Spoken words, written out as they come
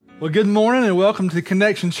Well, good morning and welcome to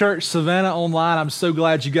Connection Church Savannah Online. I'm so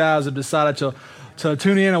glad you guys have decided to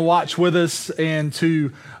tune in and watch with us and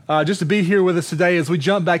to just to be here with us today as we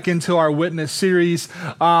jump back into our witness series.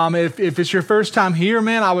 If it's your first time here,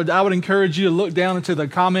 man, I would encourage you to look down into the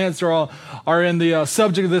comments or in the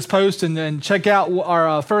subject of this post and check out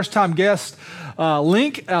our first time guest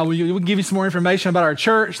link. We'll give you some more information about our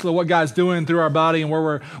church, what God's doing through our body, and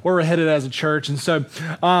where we're headed as a church. And so,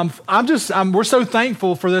 we're so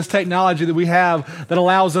thankful for this technology that we have that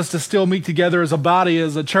allows us to still meet together as a body,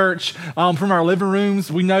 as a church, from our living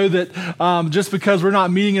rooms. We know that just because we're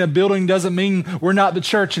not meeting in a building doesn't mean we're not the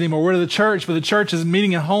church anymore. We're the church, but the church is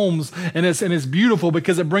meeting in homes, and it's beautiful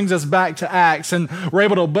because it brings us back to Acts, and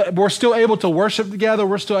we're still able to worship together.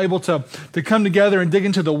 We're still able to come together and dig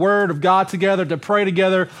into the Word of God together, to pray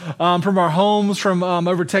together from our homes, from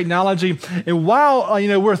over technology. And while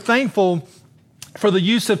we're thankful for the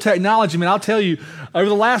use of technology, man, I'll tell you, over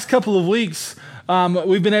the last couple of weeks,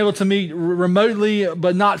 we've been able to meet remotely,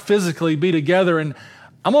 but not physically be together. And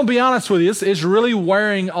I'm going to be honest with you, it's really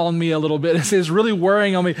wearing on me a little bit. It's really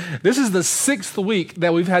wearing on me. This is the 6th week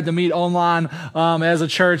that we've had to meet online as a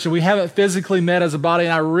church, and we haven't physically met as a body.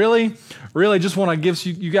 And I really just want to give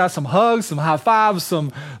you guys some hugs, some high fives,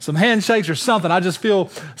 some handshakes or something. I just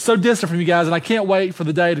feel so distant from you guys, and I can't wait for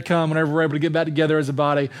the day to come whenever we're able to get back together as a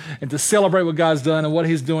body and to celebrate what God's done and what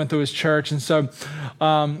He's doing through His church. And so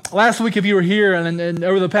last week, if you were here, and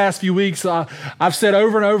over the past few weeks, I've said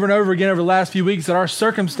over and over and over again over the last few weeks that our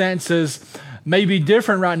circumstances may be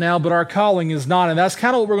different right now, but our calling is not. And that's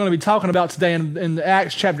kind of what we're going to be talking about today in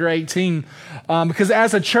Acts chapter 18. Because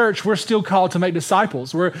as a church, we're still called to make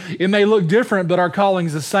disciples. It may look different, but our calling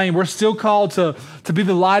is the same. We're still called to be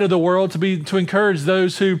the light of the world, to encourage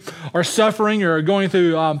those who are suffering or are going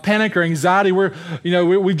through panic or anxiety.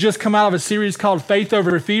 We've just come out of a series called Faith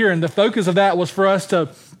Over Fear, and the focus of that was for us to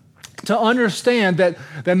understand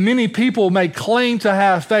that many people may claim to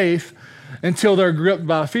have faith until they're gripped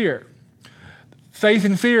by fear. Faith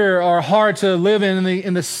and fear are hard to live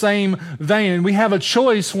in the same vein. And we have a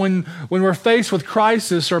choice when we're faced with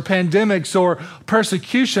crisis or pandemics or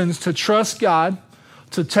persecutions to trust God,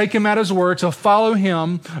 to take Him at His word, to follow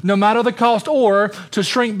Him no matter the cost, or to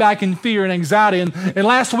shrink back in fear and anxiety. And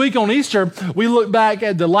last week on Easter, we looked back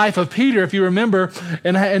at the life of Peter, if you remember,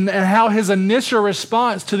 and how his initial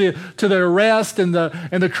response to the arrest and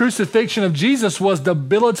the crucifixion of Jesus was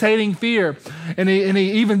debilitating fear. And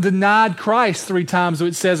he even denied Christ 3 times,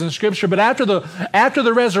 it says in Scripture. But after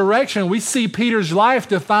the resurrection, we see Peter's life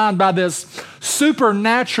defined by this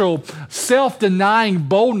supernatural, self-denying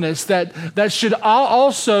boldness that should also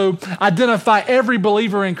identify every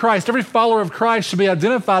believer in Christ. Every follower of Christ should be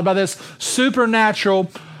identified by this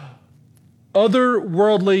supernatural,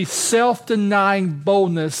 otherworldly, self-denying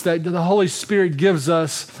boldness that the Holy Spirit gives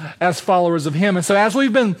us as followers of Him. And so as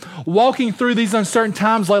we've been walking through these uncertain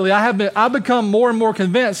times lately, I've become more and more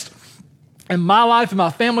convinced in my life, in my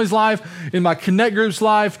family's life, in my Connect Group's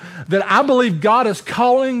life, that I believe God is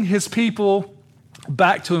calling His people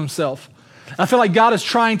back to Himself. I feel like God is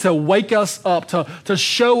trying to wake us up, to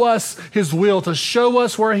show us His will, to show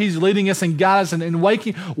us where He's leading us and guide us, and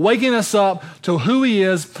waking us up to who He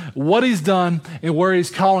is, what He's done, and where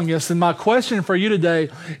He's calling us. And my question for you today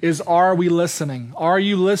is, are we listening? Are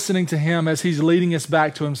you listening to Him as He's leading us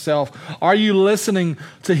back to Himself? Are you listening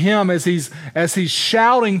to Him as He's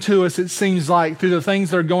shouting to us, it seems like, through the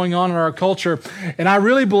things that are going on in our culture? And I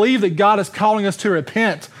really believe that God is calling us to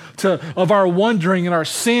repent of our wandering and our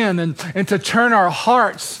sin, and to turn our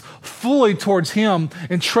hearts fully towards Him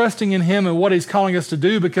and trusting in Him and what He's calling us to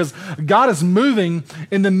do, because God is moving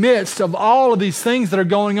in the midst of all of these things that are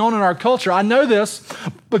going on in our culture. I know this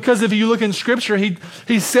because if you look in Scripture,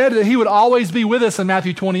 He said that He would always be with us in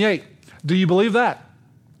Matthew 28. Do you believe that?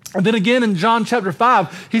 And then again in John chapter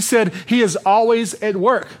 5, He said He is always at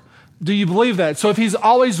work. Do you believe that? So if He's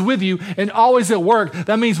always with you and always at work,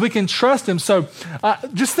 that means we can trust Him. So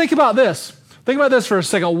just think about this. Think about this for a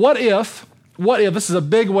second. What if, this is a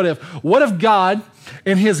big what if God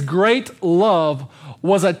in His great love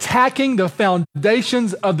was attacking the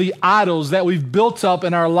foundations of the idols that we've built up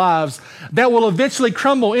in our lives that will eventually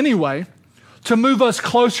crumble anyway, to move us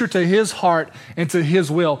closer to His heart and to His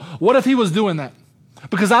will? What if He was doing that?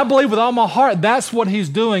 Because I believe with all my heart that's what He's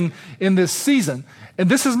doing in this season. And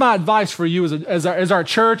this is my advice for you as our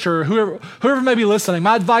church, or whoever may be listening.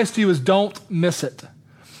 My advice to you is don't miss it.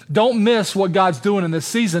 Don't miss what God's doing in this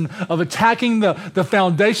season of attacking the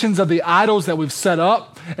foundations of the idols that we've set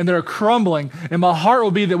up and that are crumbling. And my heart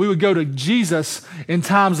will be that we would go to Jesus in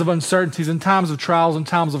times of uncertainties, in times of trials, in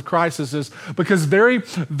times of crises, because very,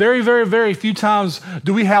 very, very, very few times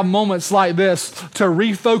do we have moments like this to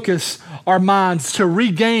refocus our minds, to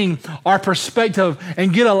regain our perspective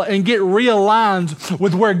and get realigned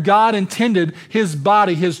with where God intended his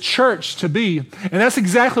body, his church to be. And that's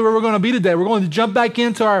exactly where we're going to be today. We're going to jump back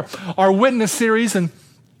into our witness series, and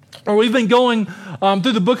we've been going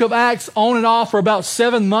through the book of Acts on and off for about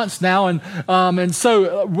 7 months now. And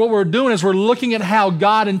so what we're doing is we're looking at how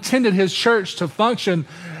God intended his church to function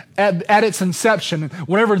at its inception.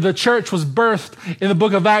 Whenever the church was birthed in the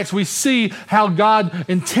book of Acts, we see how God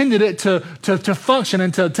intended it to function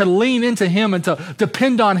and to lean into him and to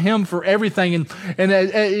depend on him for everything. And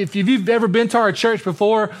if you've ever been to our church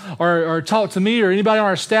before or talked to me or anybody on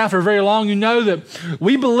our staff for very long, you know that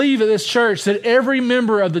we believe at this church that every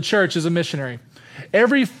member of the church is a missionary.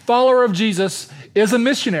 Every follower of Jesus is a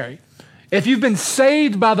missionary. If you've been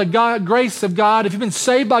saved by the grace of God, if you've been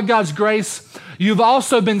saved by God's grace, you've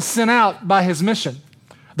also been sent out by his mission.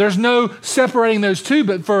 There's no separating those two,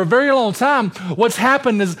 but for a very long time, what's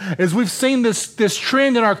happened is we've seen this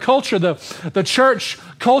trend in our culture. The church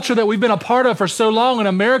culture that we've been a part of for so long in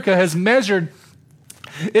America has measured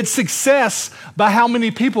its success by how many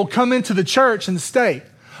people come into the church and stay,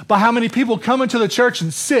 by how many people come into the church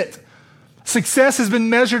and sit. Success has been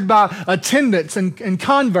measured by attendance and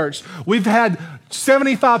converts. We've had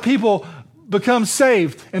 75 people become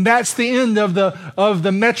saved, and that's the end of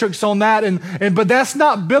the metrics on that. But that's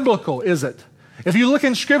not biblical, is it? If you look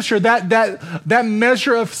in Scripture, that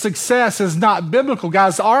measure of success is not biblical,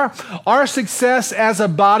 guys. Our success as a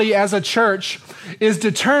body, as a church, is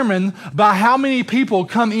determined by how many people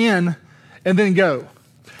come in and then go.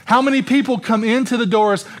 How many people come into the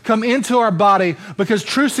doors, come into our body, because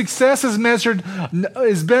true success is measured by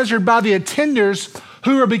the attenders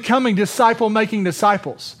who are becoming disciple-making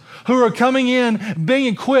disciples, who are coming in, being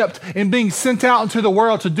equipped, and being sent out into the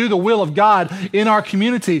world to do the will of God in our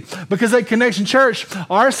community. Because at Connection Church,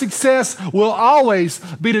 our success will always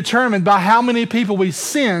be determined by how many people we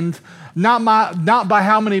send, not by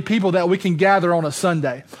how many people that we can gather on a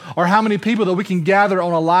Sunday or how many people that we can gather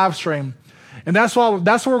on a live stream. And that's where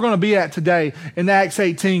we're going to be at today in Acts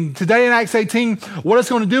 18. Today in Acts 18, what it's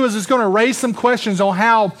going to do is it's going to raise some questions on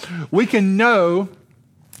how we can know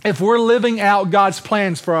if we're living out God's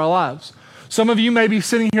plans for our lives. Some of you may be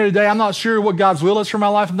sitting here today, I'm not sure what God's will is for my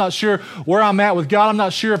life. I'm not sure where I'm at with God. I'm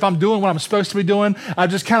not sure if I'm doing what I'm supposed to be doing.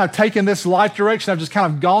 I've just kind of taken this life direction. I've just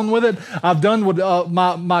kind of gone with it. I've done what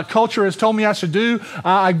my culture has told me I should do.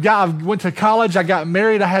 I went to college. I got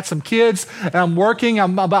married. I had some kids. And I'm working.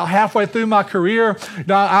 I'm about halfway through my career.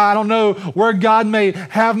 I don't know where God may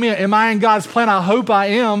have me. Am I in God's plan? I hope I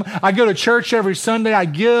am. I go to church every Sunday. I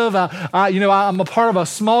give. I'm a part of a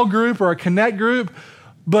small group or a connect group.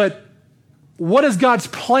 But what is God's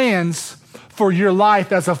plans for your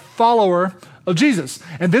life as a follower of Jesus?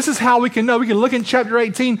 And this is how we can know. We can look in chapter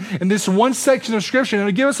 18 in this one section of Scripture, and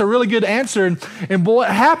it'll give us a really good answer. And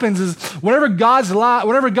what happens is whenever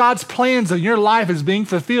God's plans in your life is being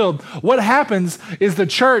fulfilled, what happens is the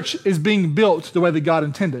church is being built the way that God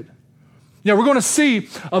intended. We're going to see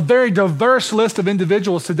a very diverse list of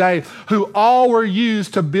individuals today who all were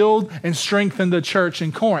used to build and strengthen the church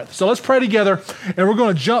in Corinth. So let's pray together, and we're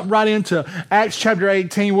going to jump right into Acts chapter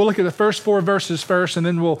 18. We'll look at the first 4 verses first, and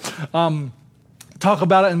then we'll talk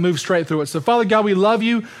about it and move straight through it. So Father God, we love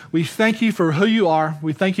you. We thank you for who you are.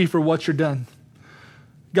 We thank you for what you're done.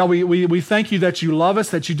 God, we thank you that you love us,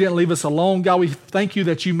 that you didn't leave us alone. God, we thank you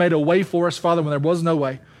that you made a way for us, Father, when there was no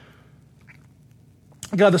way.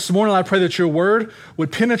 God, this morning I pray that your word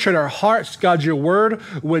would penetrate our hearts. God, your word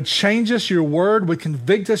would change us. Your word would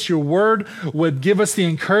convict us. Your word would give us the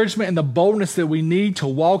encouragement and the boldness that we need to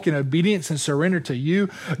walk in obedience and surrender to you.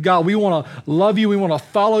 God, we want to love you. We want to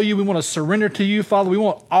follow you. We want to surrender to you, Father. We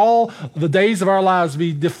want all the days of our lives to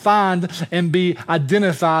be defined and be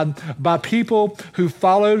identified by people who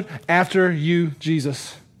followed after you,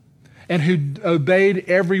 Jesus, and who obeyed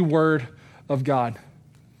every word of God.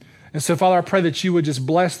 And so, Father, I pray that you would just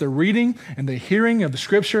bless the reading and the hearing of the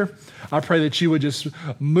Scripture. I pray that you would just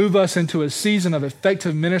move us into a season of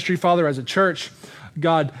effective ministry, Father, as a church.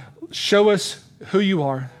 God, show us who you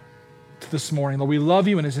are this morning. Lord, we love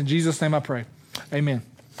you, and it's in Jesus' name I pray. Amen.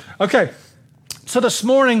 Okay, So this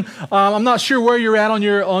morning, I'm not sure where you're at in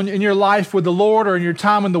your life with the Lord or in your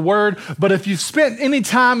time in the Word, but if you've spent any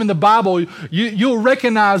time in the Bible, you'll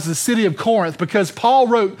recognize the city of Corinth because Paul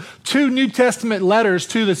wrote 2 New Testament letters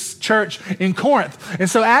to this church in Corinth. And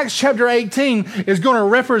so Acts chapter 18 is going to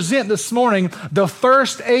represent this morning the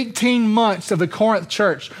first 18 months of the Corinth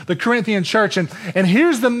church, the Corinthian church. And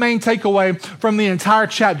here's the main takeaway from the entire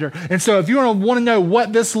chapter. And so if you want to know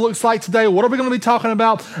what this looks like today, what are we going to be talking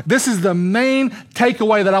about? This is the main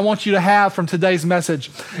takeaway that I want you to have from today's message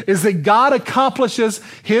is that God accomplishes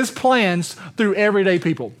his plans through everyday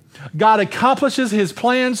people. God accomplishes his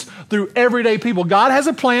plans through everyday people. God has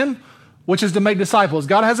a plan, which is to make disciples.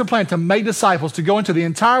 God has a plan to make disciples, to go into the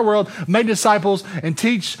entire world, make disciples, and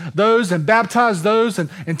teach those and baptize those and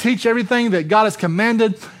teach everything that God has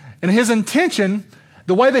commanded. And his intention,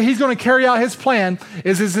 the way that he's going to carry out his plan,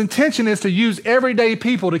 is his intention is to use everyday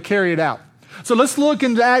people to carry it out. So let's look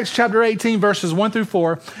into Acts chapter 18, verses 1 through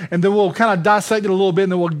 4, and then we'll kind of dissect it a little bit,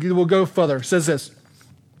 and then we'll go further. It says this.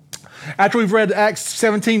 After we've read Acts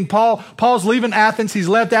 17, Paul's leaving Athens. He's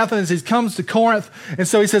left Athens. He comes to Corinth. And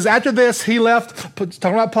so he says, after this, he left,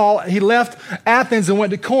 talking about Paul, he left Athens and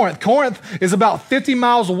went to Corinth. Corinth is about 50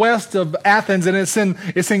 miles west of Athens, and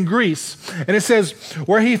it's in Greece. And it says,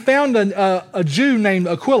 where he found a Jew named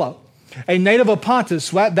Aquila, a native of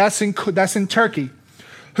Pontus, that's in Turkey,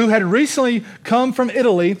 who had recently come from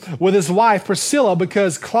Italy with his wife Priscilla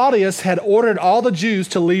because Claudius had ordered all the Jews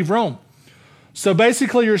to leave Rome. So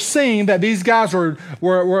basically you're seeing that these guys were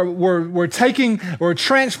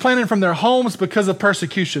transplanted from their homes because of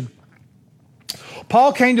persecution.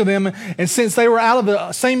 Paul came to them, and since they were out of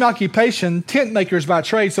the same occupation, tent makers by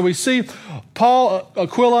trade, so we see Paul,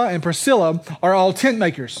 Aquila, and Priscilla are all tent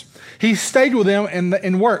makers. He stayed with them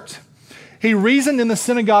and worked. He reasoned in the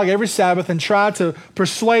synagogue every Sabbath and tried to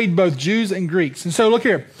persuade both Jews and Greeks. And so look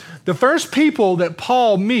here. The first people that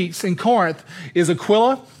Paul meets in Corinth is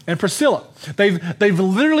Aquila and Priscilla. They've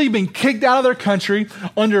literally been kicked out of their country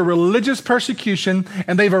under religious persecution,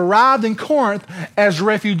 and they've arrived in Corinth as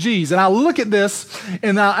refugees. And I look at this,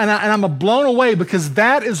 and I'm blown away because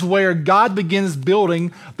that is where God begins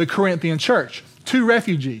building the Corinthian church. 2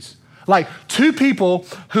 refugees. Like 2 people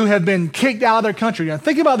who have been kicked out of their country. Now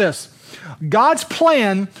think about this. God's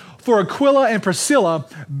plan for Aquila and Priscilla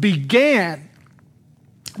began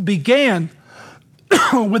with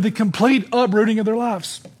the complete uprooting of their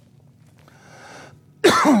lives.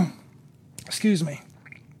 Excuse me.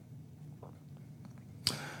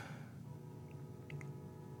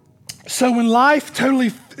 So when life totally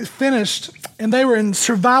finished and they were in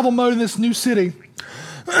survival mode in this new city,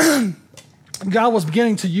 God was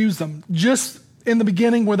beginning to use them. Just in the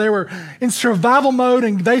beginning where they were in survival mode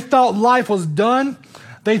and they thought life was done.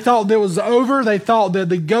 They thought it was over. They thought that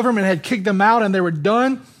the government had kicked them out and they were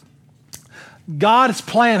done. God's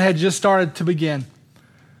plan had just started to begin.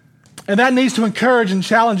 And that needs to encourage and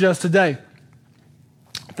challenge us today.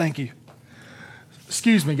 Thank you.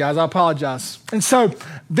 Excuse me, guys. I apologize. And so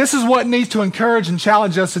this is what needs to encourage and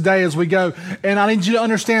challenge us today as we go. And I need you to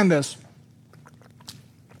understand this.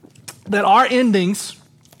 That our endings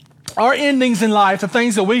in life, the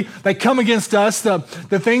things that come against us, the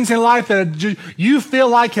things in life that you feel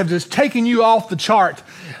like have just taken you off the chart,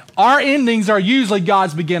 our endings are usually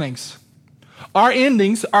God's beginnings. Our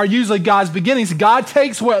endings are usually God's beginnings. God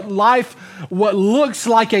takes what looks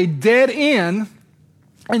like a dead end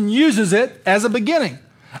and uses it as a beginning.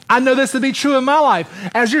 I know this to be true in my life.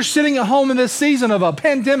 As you're sitting at home in this season of a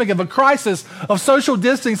pandemic, of a crisis, of social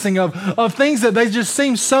distancing, of things that they just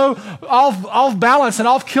seem so off balance and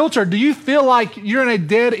off kilter, do you feel like you're in a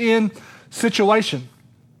dead end situation?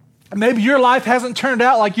 Maybe your life hasn't turned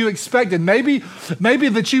out like you expected. Maybe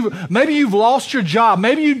you've lost your job.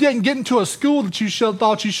 Maybe you didn't get into a school that you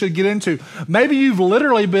thought you should get into. Maybe you've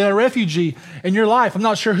literally been a refugee in your life. I'm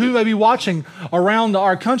not sure who may be watching around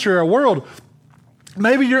our country or world.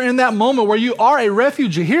 Maybe you're in that moment where you are a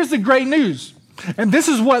refugee. Here's the great news. And this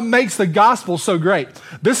is what makes the gospel so great.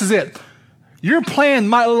 This is it. Your plan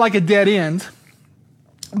might look like a dead end,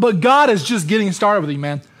 but God is just getting started with you,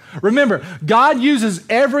 man. Remember, God uses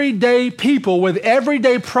everyday people with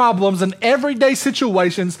everyday problems and everyday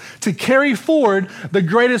situations to carry forward the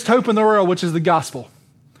greatest hope in the world, which is the gospel.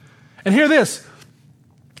 And hear this.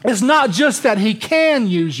 It's not just that he can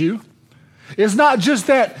use you. It's not just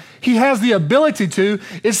that he has the ability to.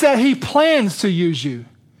 It's that he plans to use you.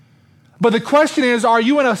 But the question is, are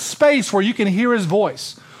you in a space where you can hear his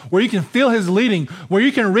voice, where you can feel his leading, where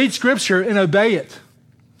you can read scripture and obey it?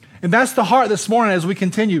 And that's the heart this morning as we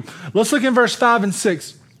continue. Let's look in verse 5 and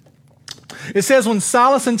 6. It says, when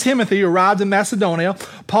Silas and Timothy arrived in Macedonia,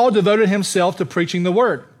 Paul devoted himself to preaching the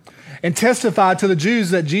word. and testified to the Jews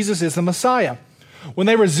that Jesus is the Messiah. When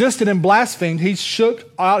they resisted and blasphemed, he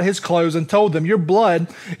shook out his clothes and told them, "Your blood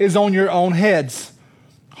is on your own heads."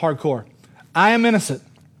 Hardcore. "I am innocent.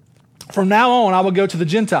 From now on, I will go to the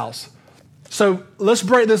Gentiles." So let's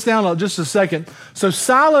break this down just a second. So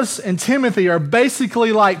Silas and Timothy are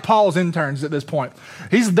basically like Paul's interns at this point.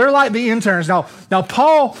 They're like the interns. Now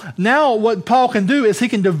what Paul can do is he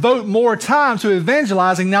can devote more time to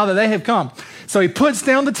evangelizing now that they have come. So he puts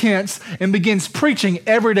down the tents and begins preaching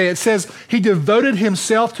every day. It says he devoted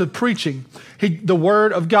himself to preaching the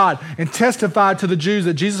word of God and testified to the Jews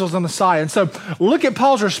that Jesus was the Messiah. And so look at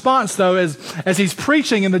Paul's response, though, as he's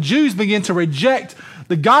preaching and the Jews begin to reject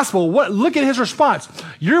the gospel. Look at his response.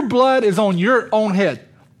 "Your blood is on your own head."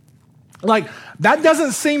 Like, that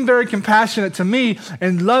doesn't seem very compassionate to me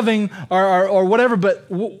and loving or whatever, but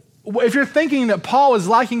if you're thinking that Paul is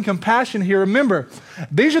lacking compassion here, remember,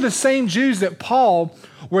 these are the same Jews that Paul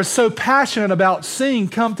was so passionate about seeing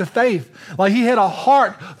come to faith. Like, he had a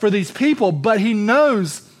heart for these people, but he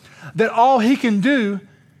knows that all he can do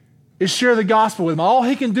is share the gospel with them. All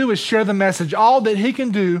he can do is share the message. All that he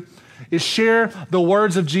can do is share the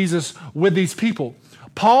words of Jesus with these people.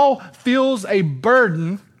 Paul feels a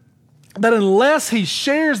burden that unless he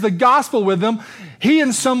shares the gospel with them, he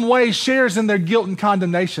in some way shares in their guilt and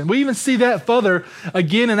condemnation. We even see that further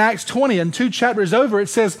again in Acts 20, and 2 chapters over. It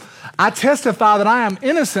says, "I testify that I am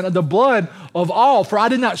innocent of the blood of all, for I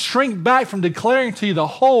did not shrink back from declaring to you the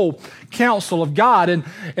whole counsel of God." And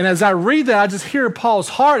as I read that, I just hear Paul's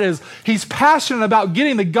heart as he's passionate about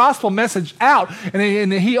getting the gospel message out.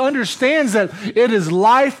 And he understands that it is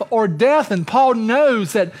life or death. And Paul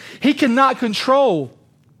knows that he cannot control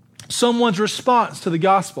someone's response to the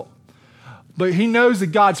gospel. But he knows that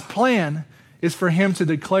God's plan is for him to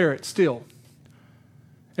declare it still.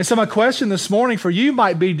 And so my question this morning for you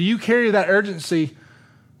might be, do you carry that urgency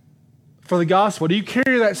for the gospel? Do you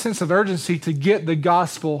carry that sense of urgency to get the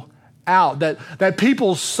gospel out? That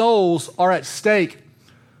people's souls are at stake.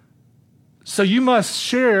 So you must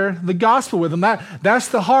share the gospel with them. That's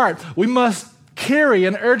the heart. We must carry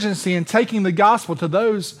an urgency in taking the gospel to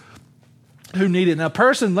those who need it. Now,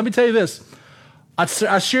 let me tell you this.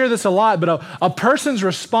 I share this a lot, but a person's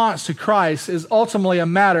response to Christ is ultimately a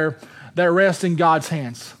matter that rests in God's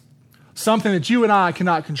hands. Something that you and I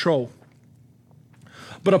cannot control.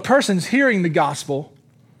 But a person's hearing the gospel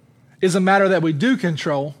is a matter that we do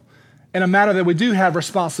control and a matter that we do have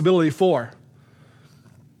responsibility for.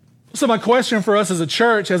 So my question for us as a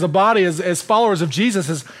church, as a body, as followers of Jesus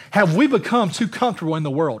is, have we become too comfortable in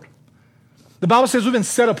the world? The Bible says we've been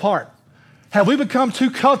set apart. Have we become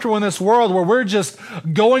too comfortable in this world where we're just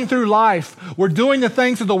going through life? We're doing the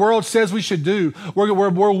things that the world says we should do. We're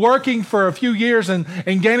working for a few years and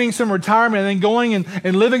gaining some retirement and then going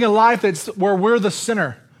and living a life that's where we're the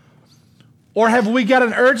sinner. Or have we got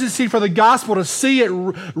an urgency for the gospel to see it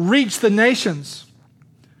reach the nations?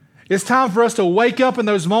 It's time for us to wake up in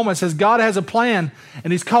those moments as God has a plan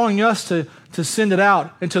and he's calling us to send it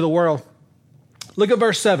out into the world. Look at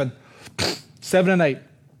verse 7 and 8.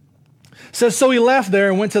 It says, "So he left there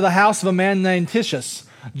and went to the house of a man named Titius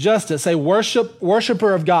Justus, a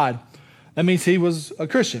worshiper of God." That means he was a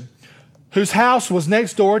Christian, whose house was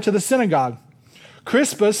next door to the synagogue.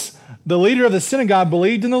 Crispus, the leader of the synagogue,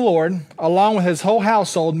 believed in the Lord, along with his whole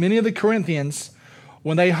household. Many of the Corinthians,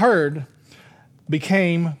 when they heard,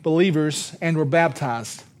 became believers and were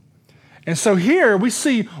baptized. And so here we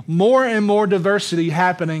see more and more diversity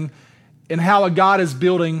happening in how God is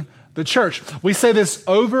building the church. We say this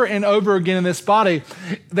over and over again in this body,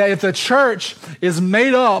 that if the church is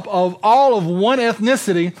made up of all of one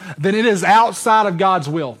ethnicity, then it is outside of God's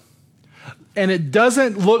will. And it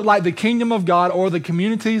doesn't look like the kingdom of God or the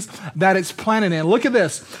communities that it's planted in. Look at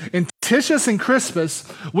this. In Titius and Crispus,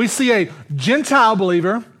 we see a Gentile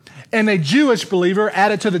believer and a Jewish believer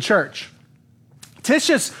added to the church.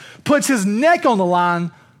 Titius puts his neck on the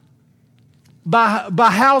line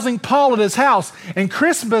by housing Paul at his house. And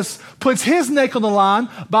Crispus puts his neck on the line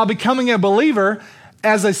by becoming a believer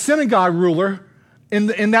as a synagogue ruler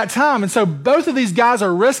in that time. And so both of these guys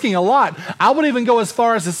are risking a lot. I would even go as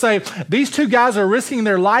far as to say these two guys are risking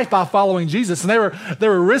their life by following Jesus. And they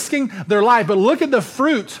were risking their life. But look at the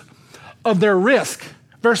fruit of their risk.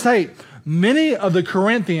 Verse 8, "Many of the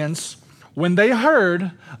Corinthians, when they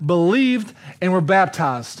heard, believed and were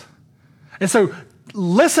baptized." And so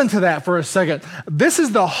listen to that for a second. This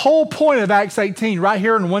is the whole point of Acts 18 right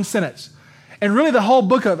here in one sentence. And really the whole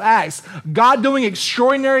book of Acts, God doing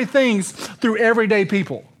extraordinary things through everyday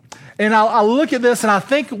people. And I look at this and I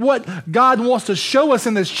think what God wants to show us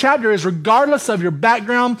in this chapter is regardless of your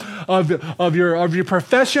background, of your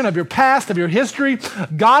profession, of your past, of your history,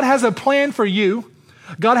 God has a plan for you.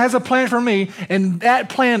 God has a plan for me, and that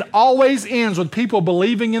plan always ends with people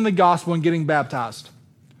believing in the gospel and getting baptized.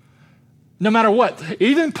 No matter what.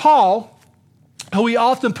 Even Paul, who we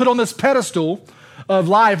often put on this pedestal of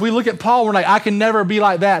life, we look at Paul, we're like, I can never be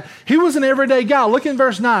like that. He was an everyday guy. Look in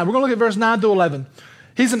verse 9. We're going to look at verse 9 through 11.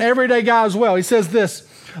 He's an everyday guy as well. He says this,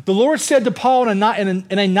 the Lord said to Paul in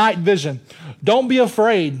a night vision, don't be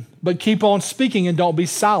afraid, but keep on speaking and don't be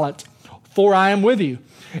silent, for I am with you.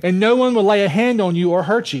 And no one will lay a hand on you or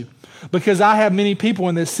hurt you, because I have many people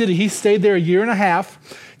in this city. He stayed there 1.5 years,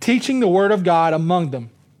 teaching the word of God among them.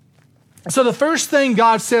 So the first thing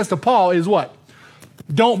God says to Paul is what?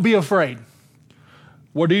 Don't be afraid.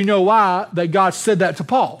 Well, do you know why that God said that to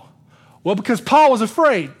Paul? Well, because Paul was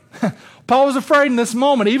afraid. Paul was afraid in this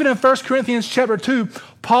moment. Even in 1 Corinthians chapter 2,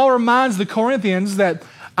 Paul reminds the Corinthians that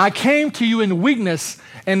I came to you in weakness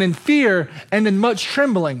and in fear and in much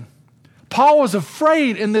trembling. Paul was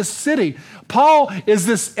afraid in this city. Paul is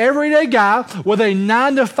this everyday guy with a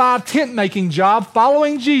 9-to-5 tent-making job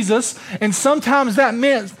following Jesus, and sometimes that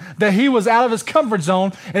meant that he was out of his comfort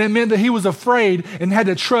zone, and it meant that he was afraid and had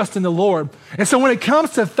to trust in the Lord. And so when it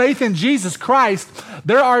comes to faith in Jesus Christ,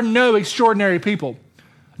 there are no extraordinary people.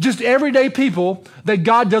 Just everyday people that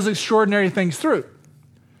God does extraordinary things through.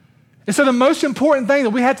 And so the most important thing that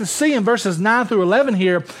we have to see in verses 9 through 11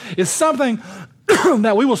 here is something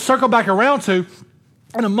that we will circle back around to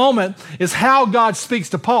in a moment, is how God speaks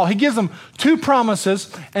to Paul. He gives him 2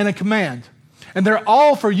 promises and a command. And they're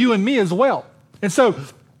all for you and me as well. And so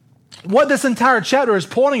what this entire chapter is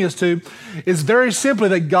pointing us to is very simply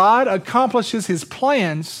that God accomplishes his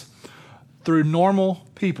plans through normal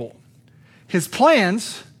people. His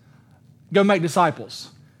plans go make disciples.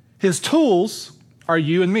 His tools are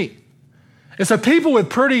you and me. And so people with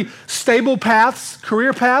pretty stable paths,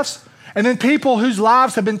 career paths, and then people whose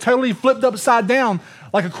lives have been totally flipped upside down,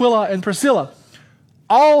 like Aquila and Priscilla,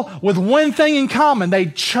 all with one thing in common. They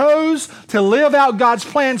chose to live out God's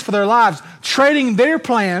plans for their lives, trading their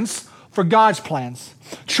plans for God's plans,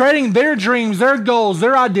 trading their dreams, their goals,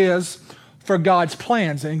 their ideas for God's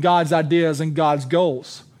plans and God's ideas and God's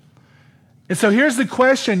goals. And so here's the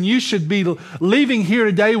question you should be leaving here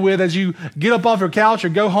today with as you get up off your couch or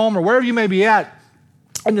go home or wherever you may be at,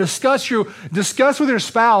 and discuss with your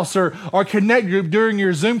spouse or connect group during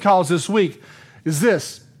your Zoom calls this week, is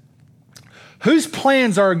this. Whose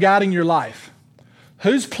plans are guiding your life?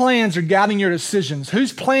 Whose plans are guiding your decisions?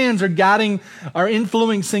 Whose plans are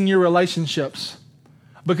influencing your relationships?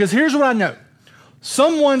 Because here's what I know.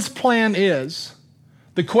 Someone's plan is,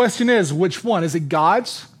 the question is, which one? Is it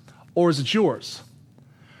God's or is it yours?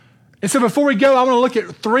 And so before we go, I want to look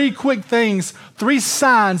at 3 quick things, 3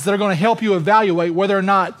 signs that are going to help you evaluate whether or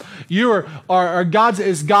not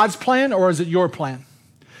is God's plan or is it your plan.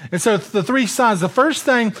 And so the 3 signs, the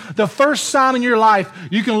first sign in your life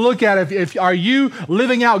you can look at if are you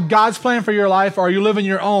living out God's plan for your life or are you living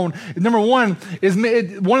your own? Number 1 is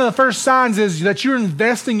one of the first signs is that you're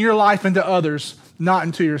investing your life into others, not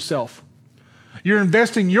into yourself. You're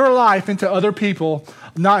investing your life into other people,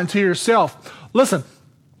 not into yourself. Listen.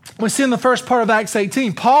 We see in the first part of Acts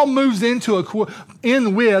 18, Paul moves in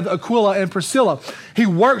with Aquila and Priscilla. He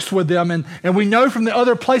works with them, and we know from the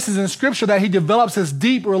other places in Scripture that he develops this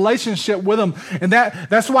deep relationship with them, and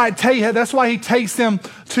that's why he takes them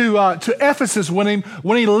to Ephesus when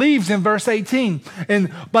he leaves in verse 18.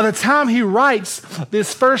 And by the time he writes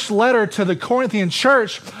this first letter to the Corinthian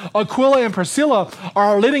church, Aquila and Priscilla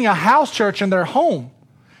are leading a house church in their home,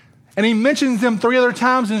 and he mentions them 3 other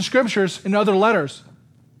times in Scriptures in other letters.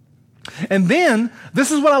 And then, this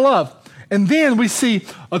is what I love, and then we see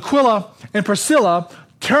Aquila and Priscilla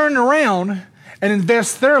turn around and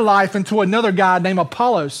invest their life into another guy named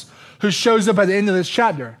Apollos, who shows up at the end of this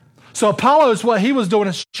chapter. So Apollos, what he was doing,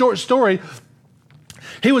 a short story,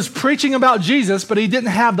 he was preaching about Jesus, but he didn't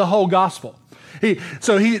have the whole gospel.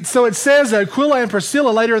 So it says that Aquila and Priscilla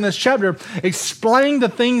later in this chapter explained the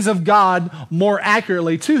things of God more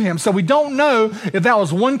accurately to him. So we don't know if that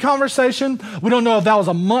was one conversation. We don't know if that was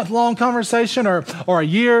a month-long conversation or a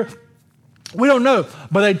year. We don't know.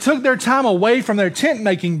 But they took their time away from their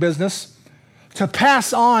tent-making business to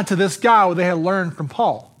pass on to this guy what they had learned from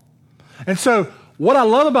Paul. And so what I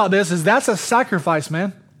love about this is that's a sacrifice,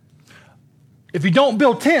 man. If you don't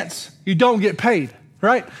build tents, you don't get paid.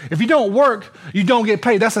 Right? If you don't work, you don't get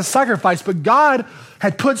paid. That's a sacrifice. But God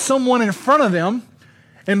had put someone in front of them,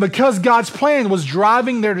 and because God's plan was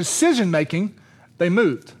driving their decision-making, they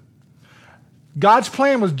moved. God's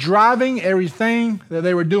plan was driving everything that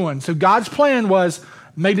they were doing. So God's plan was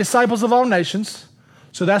make disciples of all nations.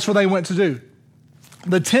 So that's what they went to do.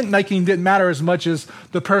 The tent making didn't matter as much as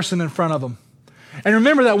the person in front of them. And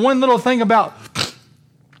remember that one little thing about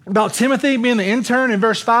Timothy being the intern in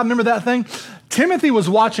verse 5. Remember that thing? Timothy was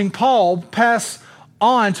watching Paul pass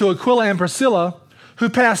on to Aquila and Priscilla, who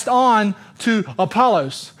passed on to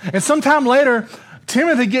Apollos. And sometime later,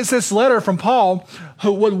 Timothy gets this letter from Paul,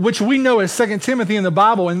 which we know as 2 Timothy in the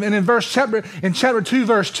Bible. And in chapter 2,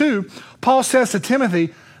 verse 2, Paul says to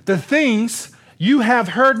Timothy, the things you have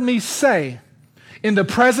heard me say in the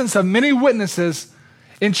presence of many witnesses,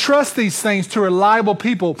 entrust these things to reliable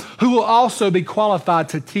people who will also be qualified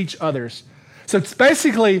to teach others. So it's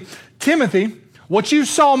basically, Timothy, what you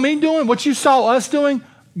saw me doing, what you saw us doing,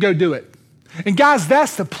 go do it. And guys,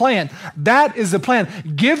 that's the plan. That is the plan.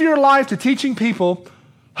 Give your life to teaching people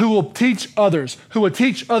who will teach others, who will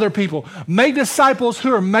teach other people. Make disciples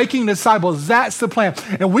who are making disciples. That's the plan.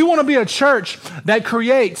 And we want to be a church that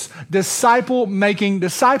creates disciple-making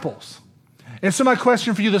disciples. And so my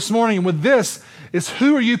question for you this morning with this is,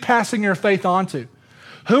 who are you passing your faith on to?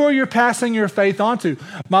 Who are you passing your faith on to?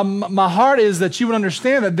 My heart is that you would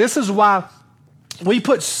understand that this is why we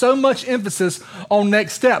put so much emphasis on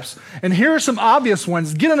next steps. And here are some obvious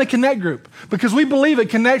ones. Get in a connect group, because we believe at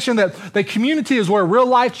Connection that community is where real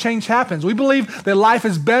life change happens. We believe that life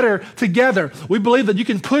is better together. We believe that you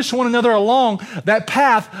can push one another along that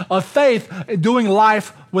path of faith, doing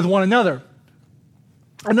life with one another.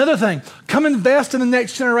 Another thing, come invest in the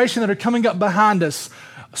next generation that are coming up behind us.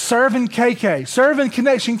 Serve in KK, serve in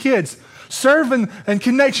Connection Kids, serve in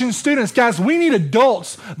Connection students. Guys, we need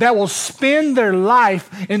adults that will spend their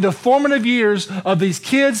life in the formative years of these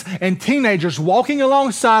kids and teenagers, walking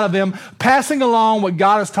alongside of them, passing along what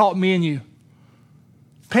God has taught me and you.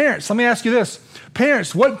 Parents, let me ask you this.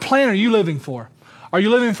 Parents, what plan are you living for? Are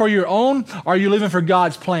you living for your own? Or are you living for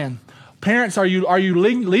God's plan? Parents, are you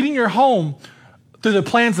leading your home through the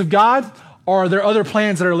plans of God, or are there other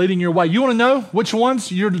plans that are leading your way? You want to know which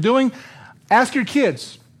ones you're doing? Ask your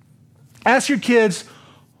kids. Ask your kids,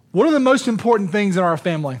 what are the most important things in our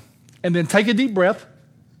family? And then take a deep breath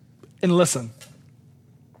and listen.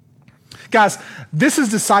 Guys, this is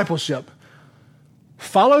discipleship.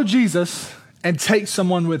 Follow Jesus and take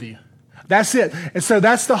someone with you. That's it. And so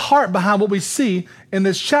that's the heart behind what we see in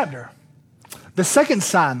this chapter. The second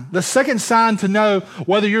sign to know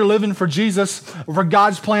whether you're living for Jesus, or for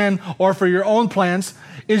God's plan, or for your own plans,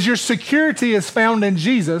 is your security is found in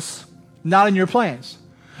Jesus, not in your plans.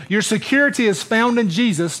 Your security is found in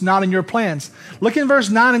Jesus, not in your plans. Look in verse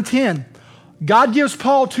 9 and 10. God gives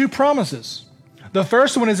Paul two promises. The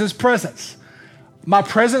first one is his presence. My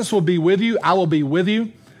presence will be with you. I will be with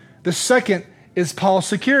you. The second is Paul's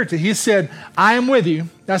security. He said, I am with you.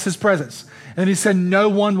 That's his presence. And he said, no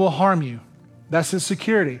one will harm you. That's his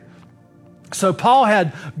security. So Paul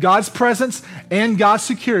had God's presence and God's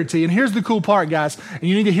security. And here's the cool part, guys. And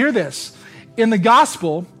you need to hear this. In the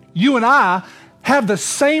gospel, you and I have the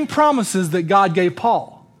same promises that God gave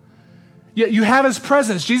Paul. Yet you have his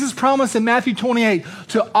presence. Jesus promised in Matthew 28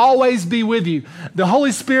 to always be with you. The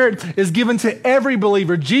Holy Spirit is given to every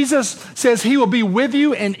believer. Jesus says he will be with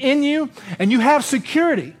you and in you, and you have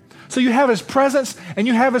security. So you have his presence and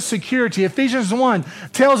you have his security. Ephesians 1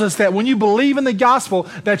 tells us that when you believe in the gospel,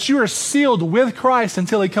 that you are sealed with Christ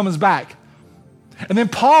until he comes back. And then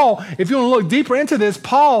Paul, if you want to look deeper into this,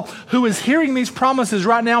 Paul, who is hearing these promises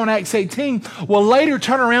right now in Acts 18, will later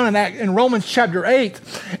turn around in Romans chapter 8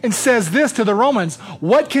 and says this to the Romans,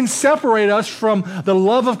 what can separate us from the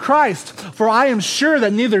love of Christ? For I am sure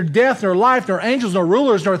that neither death, nor life, nor angels, nor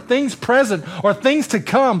rulers, nor things present, or things to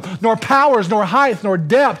come, nor powers, nor height, nor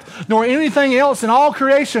depth, nor anything else in all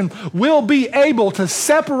creation will be able to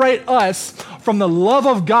separate us from the love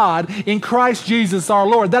of God in Christ Jesus our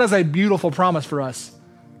Lord. That is a beautiful promise for us.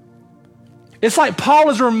 It's like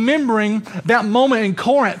Paul is remembering that moment in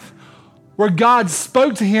Corinth where God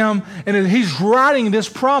spoke to him, and he's writing this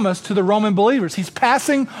promise to the Roman believers. He's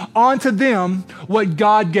passing on to them what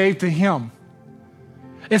God gave to him.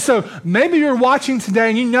 And so maybe you're watching today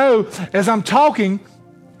and you know, as I'm talking,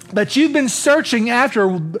 that you've been searching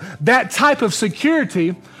after that type of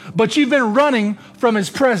security, but you've been running from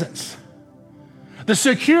his presence. The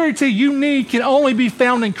security you need can only be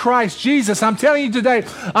found in Christ Jesus. I'm telling you today,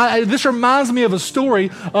 this reminds me of a story.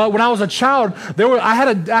 When I was a child, I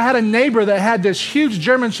had a neighbor that had this huge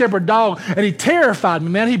German Shepherd dog, and he terrified me,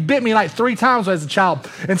 man. He bit me like 3 times as a child.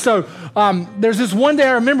 And so there's this one day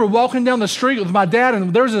I remember walking down the street with my dad,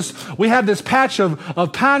 and we had this patch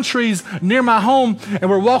of pine trees near my home, and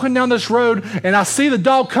we're walking down this road, and I see the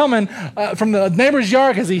dog coming from the neighbor's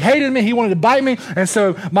yard because he hated me. He wanted to bite me, and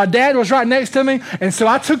so my dad was right next to me, and so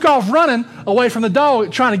I took off running away from the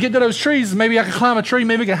dog, trying to get to those trees. Maybe I could climb a tree,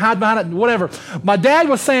 maybe I could hide behind it, whatever. My dad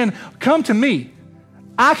was saying, come to me.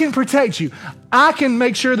 I can protect you. I can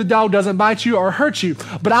make sure the dog doesn't bite you or hurt you.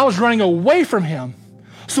 But I was running away from him.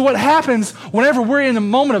 So what happens whenever we're in a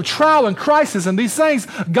moment of trial and crisis and these things,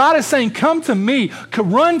 God is saying, come to me,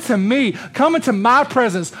 run to me, come into my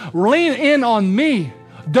presence, lean in on me.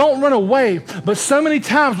 Don't run away. But so many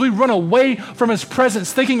times we run away from his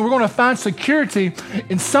presence thinking we're going to find security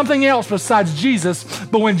in something else besides Jesus.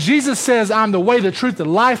 But when Jesus says, I'm the way, the truth, the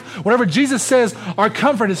life, whenever Jesus says our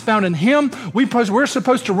comfort is found in him, we're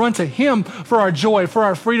supposed to run to him for our joy, for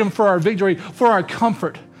our freedom, for our victory, for our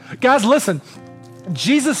comfort. Guys, listen,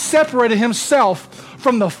 Jesus separated himself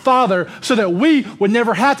from the Father so that we would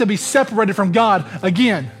never have to be separated from God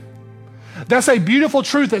again. That's a beautiful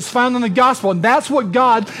truth that's found in the gospel, and that's what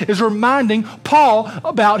God is reminding Paul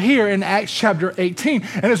about here in Acts chapter 18,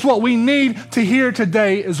 and it's what we need to hear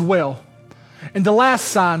today as well. And the last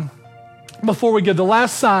sign, before we go, the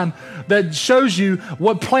last sign that shows you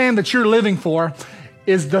what plan that you're living for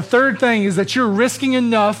is the third thing is that you're risking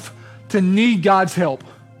enough to need God's help.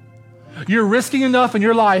 You're risking enough in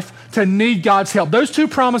your life to need God's help. Those two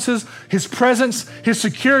promises, his presence, his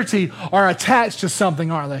security, are attached to something,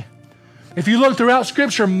 aren't they? If you look throughout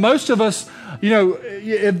Scripture, most of us, know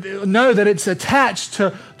that it's attached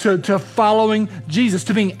to following Jesus,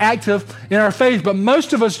 to being active in our faith. But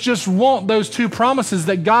most of us just want those two promises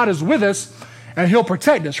that God is with us and he'll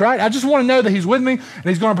protect us, right? I just want to know that he's with me and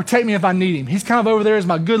he's going to protect me if I need him. He's kind of over there as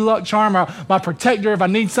my good luck charm, or my protector if I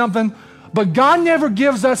need something. But God never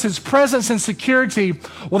gives us his presence and security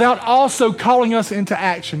without also calling us into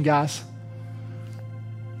action, guys.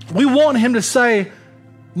 We want him to say,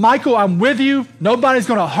 Michael, I'm with you. Nobody's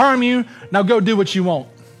going to harm you. Now go do what you want.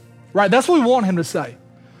 Right? That's what we want him to say.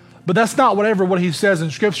 But that's not what he says in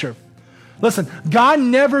Scripture. Listen, God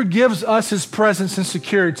never gives us his presence and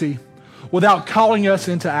security without calling us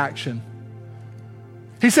into action.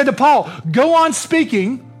 He said to Paul, go on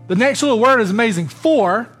speaking. The next little word is amazing.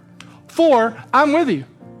 For I'm with you.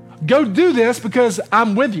 Go do this because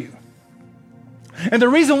I'm with you. And the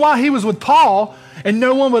reason why he was with Paul and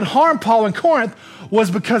no one would harm Paul in Corinth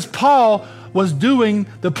was because Paul was doing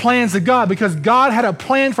the plans of God, because God had a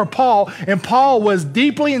plan for Paul, and Paul was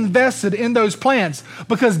deeply invested in those plans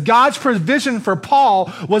because God's provision for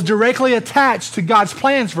Paul was directly attached to God's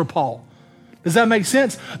plans for Paul. Does that make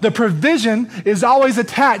sense? The provision is always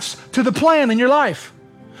attached to the plan in your life.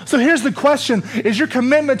 So here's the question. Is your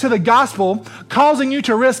commitment to the gospel causing you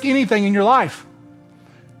to risk anything in your life?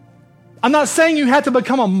 I'm not saying you have to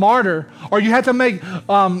become a martyr or you have to make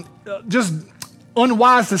just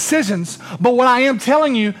unwise decisions, but what I am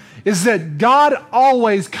telling you is that God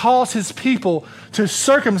always calls his people to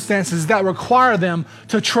circumstances that require them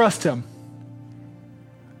to trust him.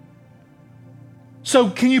 So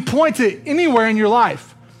can you point to anywhere in your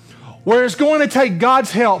life where it's going to take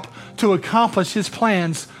God's help to accomplish his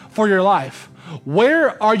plans for your life?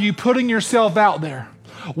 Where are you putting yourself out there?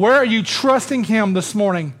 Where are you trusting him this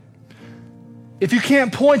morning? If you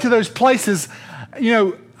can't point to those places,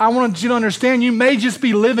 I want you to understand you may just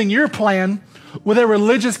be living your plan with a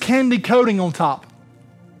religious candy coating on top.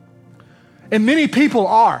 And many people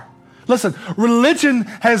are. Listen, religion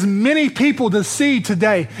has many people deceived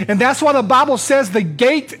today. And that's why the Bible says the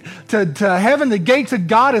gate to heaven, the gate to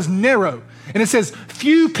God is narrow. And it says,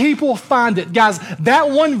 few people find it. Guys, that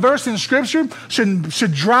one verse in Scripture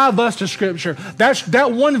should drive us to Scripture.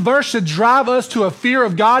 That one verse should drive us to a fear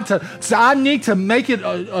of God. So I need to make it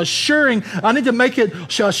assuring. I need to make it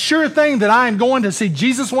a sure thing that I am going to see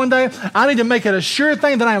Jesus one day. I need to make it a sure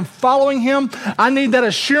thing that I am following him. I need that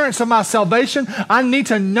assurance of my salvation. I need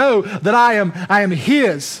to know that I am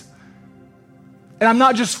his. And I'm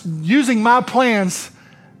not just using my plans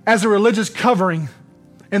as a religious covering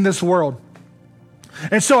in this world.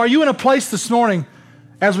 And so are you in a place this morning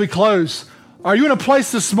as we close? Are you in a place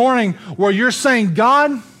this morning where you're saying,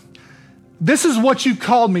 God, this is what you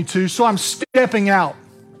called me to, so I'm stepping out.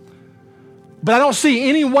 But I don't see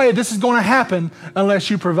any way this is going to happen unless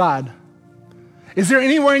you provide. Is there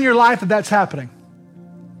anywhere in your life that that's happening?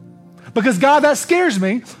 Because God, that scares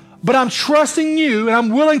me, but I'm trusting you and I'm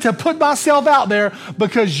willing to put myself out there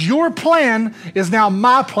because your plan is now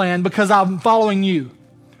my plan because I'm following you.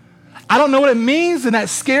 I don't know what it means, and that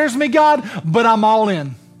scares me, God, but I'm all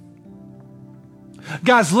in.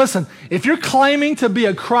 Guys, listen, if you're claiming to be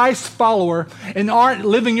a Christ follower and aren't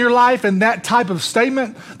living your life in that type of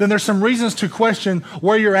statement, then there's some reasons to question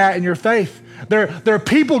where you're at in your faith. There are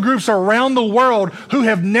people groups around the world who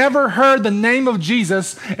have never heard the name of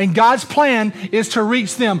Jesus, and God's plan is to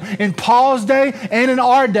reach them. In Paul's day and in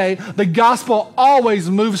our day, the gospel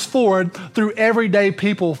always moves forward through everyday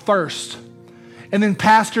people first. And then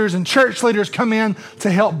pastors and church leaders come in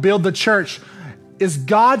to help build the church. Is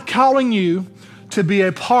God calling you to be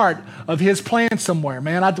a part of his plan somewhere,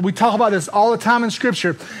 man? We talk about this all the time in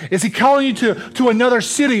Scripture. Is he calling you to another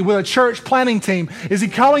city with a church planting team? Is he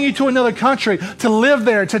calling you to another country to live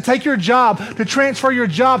there, to take your job, to transfer your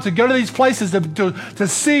job, to go to these places, to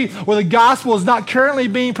see where the gospel is not currently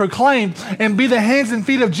being proclaimed and be the hands and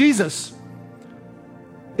feet of Jesus?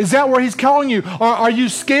 Is that where he's calling you? Or are you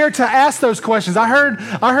scared to ask those questions? I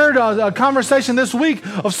heard a conversation this week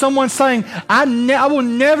of someone saying, I will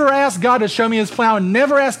never ask God to show me his plan. I will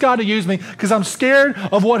never ask God to use me because I'm scared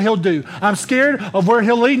of what he'll do. I'm scared of where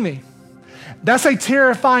he'll lead me. That's a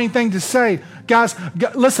terrifying thing to say. Guys,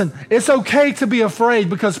 listen, it's okay to be afraid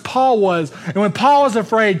because Paul was. And when Paul was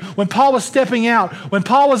afraid, when Paul was stepping out, when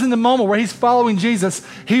Paul was in the moment where he's following Jesus,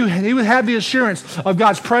 he would have the assurance of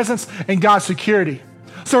God's presence and God's security.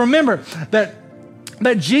 So remember that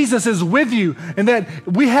Jesus is with you and that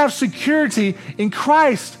we have security in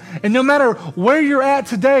Christ. And no matter where you're at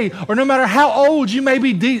today or no matter how old you may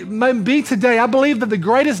be today, I believe that the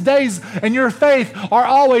greatest days in your faith are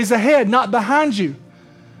always ahead, not behind you.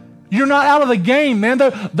 You're not out of the game, man.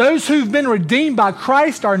 Those who've been redeemed by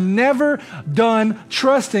Christ are never done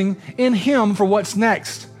trusting in him for what's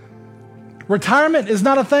next. Retirement is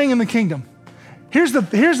not a thing in the kingdom. Here's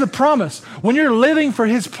the promise. When you're living for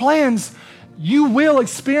his plans, you will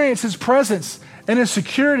experience his presence and his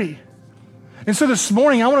security. And so this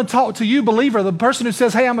morning, I want to talk to you, believer, the person who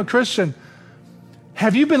says, hey, I'm a Christian.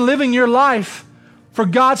 Have you been living your life for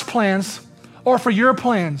God's plans or for your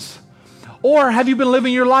plans? Or have you been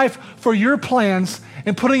living your life for your plans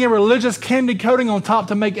and putting a religious candy coating on top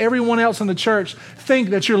to make everyone else in the church think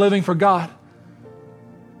that you're living for God?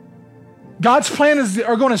 God's plans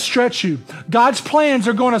are going to stretch you. God's plans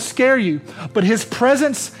are going to scare you. But his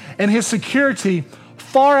presence and his security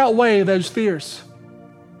far outweigh those fears.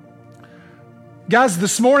 Guys,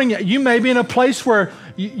 this morning, you may be in a place where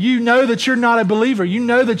you know that you're not a believer. You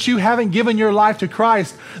know that you haven't given your life to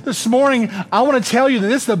Christ. This morning, I want to tell you that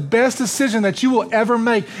this is the best decision that you will ever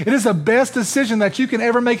make. It is the best decision that you can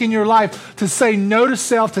ever make in your life to say no to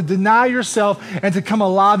self, to deny yourself, and to come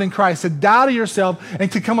alive in Christ, to die to yourself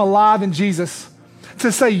and to come alive in Jesus.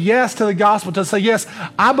 To say yes to the gospel, to say, yes,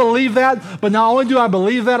 I believe that, but not only do I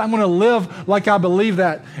believe that, I'm going to live like I believe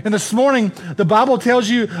that. And this morning, the Bible tells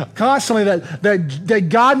you constantly that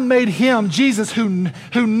God made him, Jesus, who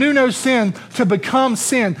knew no sin, to become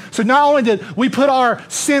sin. So not only did we put our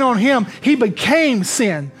sin on him, he became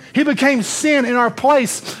sin. He became sin in our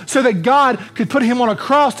place so that God could put him on a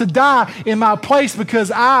cross to die in my place because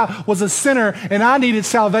I was a sinner and I needed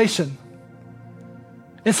salvation.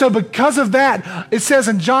 And so because of that, it says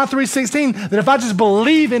in John 3:16 that if I just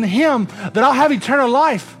believe in him, that I'll have eternal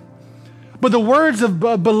life. But the words of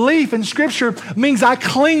belief in Scripture means I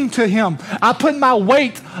cling to him. I put my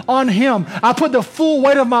weight on him. I put the full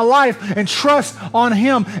weight of my life and trust on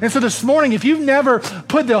him. And so this morning, if you've never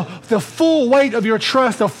put the full weight of your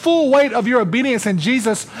trust, the full weight of your obedience in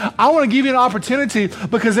Jesus, I want to give you an opportunity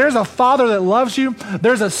because there's a Father that loves you.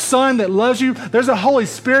 There's a Son that loves you. There's a Holy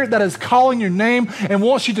Spirit that is calling your name and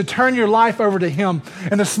wants you to turn your life over to him.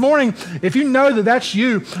 And this morning, if you know that that's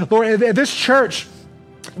you, Lord, at this church,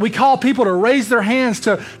 we call people to raise their hands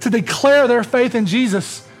to declare their faith in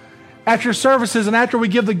Jesus after services and after we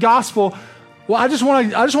give the gospel. Well, I just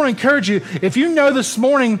want to encourage you. If you know this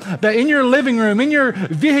morning that in your living room, in your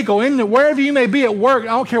vehicle, wherever you may be at work, I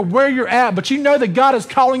don't care where you're at, but you know that God is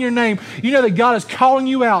calling your name. You know that God is calling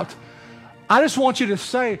you out. I just want you to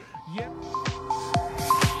say, yeah.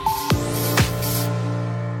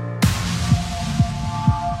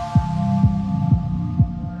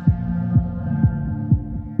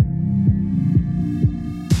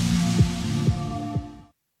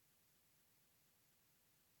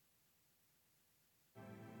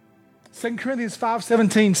 2 Corinthians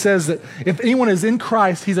 5:17 says that if anyone is in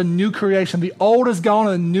Christ, he's a new creation. The old is gone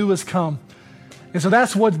and the new has come. And so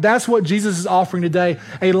that's what Jesus is offering today,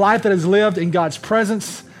 a life that is lived in God's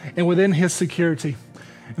presence and within his security.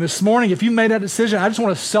 And this morning, if you made that decision, I just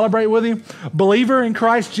want to celebrate with you. Believer in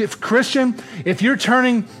Christ, Christian, if you're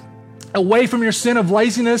turning away from your sin of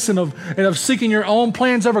laziness and of seeking your own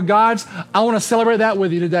plans over God's, I want to celebrate that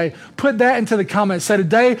with you today. Put that into the comments. Say,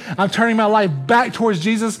 today, I'm turning my life back towards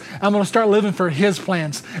Jesus. I'm going to start living for his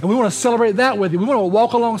plans. And we want to celebrate that with you. We want to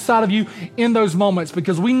walk alongside of you in those moments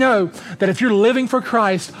because we know that if you're living for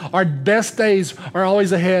Christ, our best days are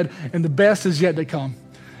always ahead and the best is yet to come.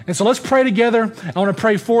 And so let's pray together. I want to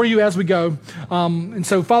pray for you as we go. And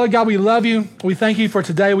so, Father God, we love you. We thank you for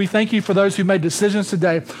today. We thank you for those who made decisions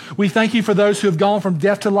today. We thank you for those who have gone from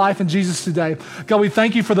death to life in Jesus today. God, we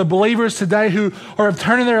thank you for the believers today who are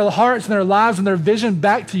turning their hearts and their lives and their vision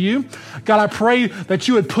back to you. God, I pray that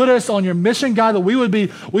you would put us on your mission, God, that we would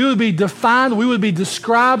be defined, we would be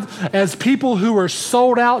described as people who are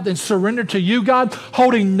sold out and surrendered to you, God,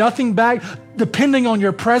 holding nothing back, depending on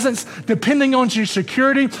your presence, depending on your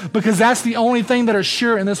security, because that's the only thing that is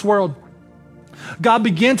sure in this world. God,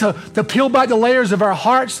 begin to peel back the layers of our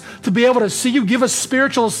hearts to be able to see you. Give us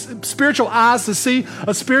spiritual eyes to see,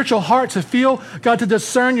 a spiritual heart to feel, God, to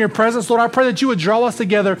discern your presence. Lord, I pray that you would draw us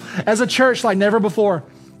together as a church like never before.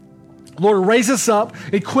 Lord, raise us up,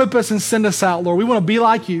 equip us, and send us out, Lord. We want to be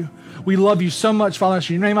like you. We love you so much, Father.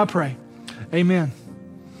 In your name I pray. Amen.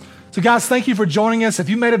 So guys, thank you for joining us. If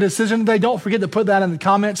you made a decision today, don't forget to put that in the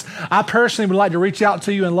comments. I personally would like to reach out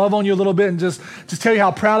to you and love on you a little bit and just tell you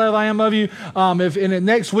how proud I am of you.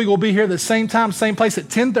 Next week we'll be here at the same time, same place at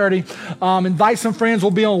 10:30. Invite some friends.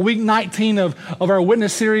 We'll be on week 19 of our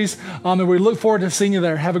Witness series, and we look forward to seeing you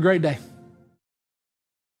there. Have a great day.